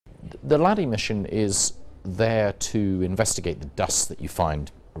The LADEE mission is there to investigate the dust that you find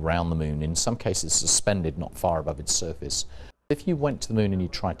around the moon, in some cases suspended not far above its surface. If you went to the moon and you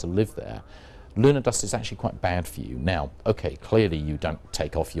tried to live there, lunar dust is actually quite bad for you. Now, okay, clearly you don't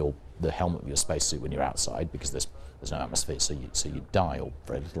take off the helmet of your spacesuit when you're outside because there's no atmosphere, so you die, or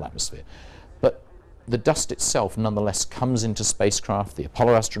very little atmosphere. But the dust itself nonetheless comes into spacecraft. The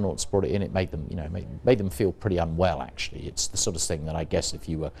Apollo astronauts brought it in. It made them, made them feel pretty unwell, actually. It's the sort of thing that I guess if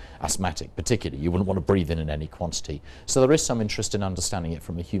you were asthmatic particularly, you wouldn't want to breathe in any quantity. So there is some interest in understanding it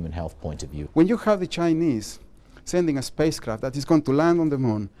from a human health point of view. When you have the Chinese sending a spacecraft that is going to land on the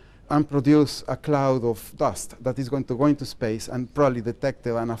moon and produce a cloud of dust that is going to go into space and probably detect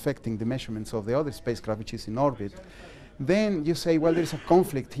and affecting the measurements of the other spacecraft which is in orbit, then you say, well, there's a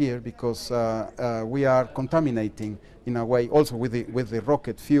conflict here because we are contaminating in a way also with the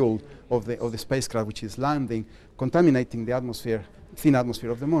rocket fuel of the spacecraft which is landing, contaminating the atmosphere, thin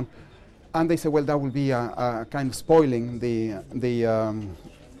atmosphere of the moon. And they say, well, that will be a kind of spoiling the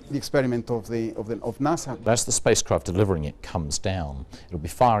experiment of NASA. As the spacecraft delivering it comes down, it'll be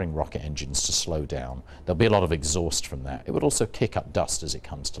firing rocket engines to slow down. There'll be a lot of exhaust from that. It would also kick up dust as it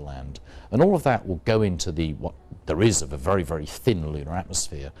comes to land. And all of that will go into what there is of a very, very thin lunar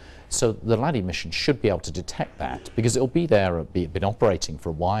atmosphere. So the LADEE mission should be able to detect that, because it'll be there, been operating for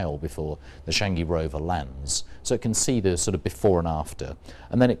a while before the Chang'e rover lands. So it can see the sort of before and after.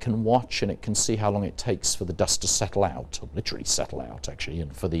 And then it can watch and it can see how long it takes for the dust to settle out, or literally settle out actually,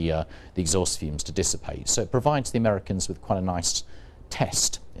 and for the exhaust fumes to dissipate. So it provides the Americans with quite a nice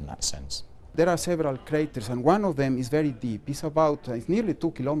test in that sense. There are several craters, and one of them is very deep. It's nearly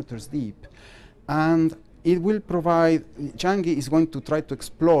 2 kilometers deep. And it will provide, Chang'e is going to try to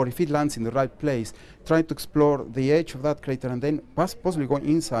explore, if it lands in the right place, try to explore the edge of that crater and then possibly go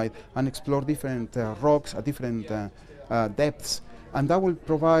inside and explore different rocks at different depths. And that will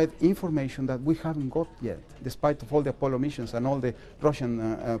provide information that we haven't got yet. Despite of all the Apollo missions and all the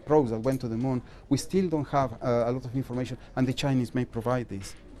Russian probes that went to the moon, we still don't have a lot of information, and the Chinese may provide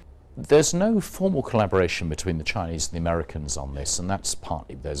this. There's no formal collaboration between the Chinese and the Americans on this, and that's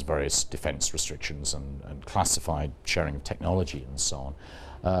partly there's various defense restrictions and classified sharing of technology and so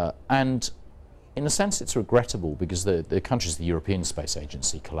on. And in a sense it's regrettable because the countries of the European Space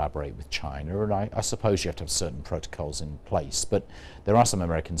Agency collaborate with China, and I suppose you have to have certain protocols in place, but there are some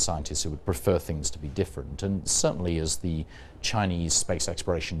American scientists who would prefer things to be different, and certainly as the Chinese space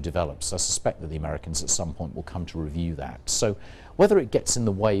exploration develops, I suspect that the Americans at some point will come to review that. So whether it gets in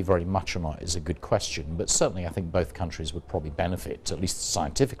the way very much or not is a good question, but certainly I think both countries would probably benefit, at least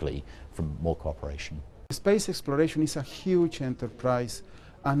scientifically, from more cooperation. Space exploration is a huge enterprise,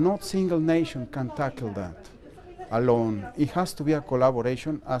 and not single nation can tackle that alone. It has to be a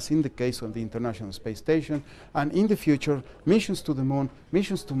collaboration, as in the case of the International Space Station, and in the future, missions to the moon,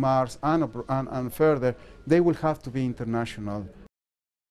 missions to Mars, and further, they will have to be international.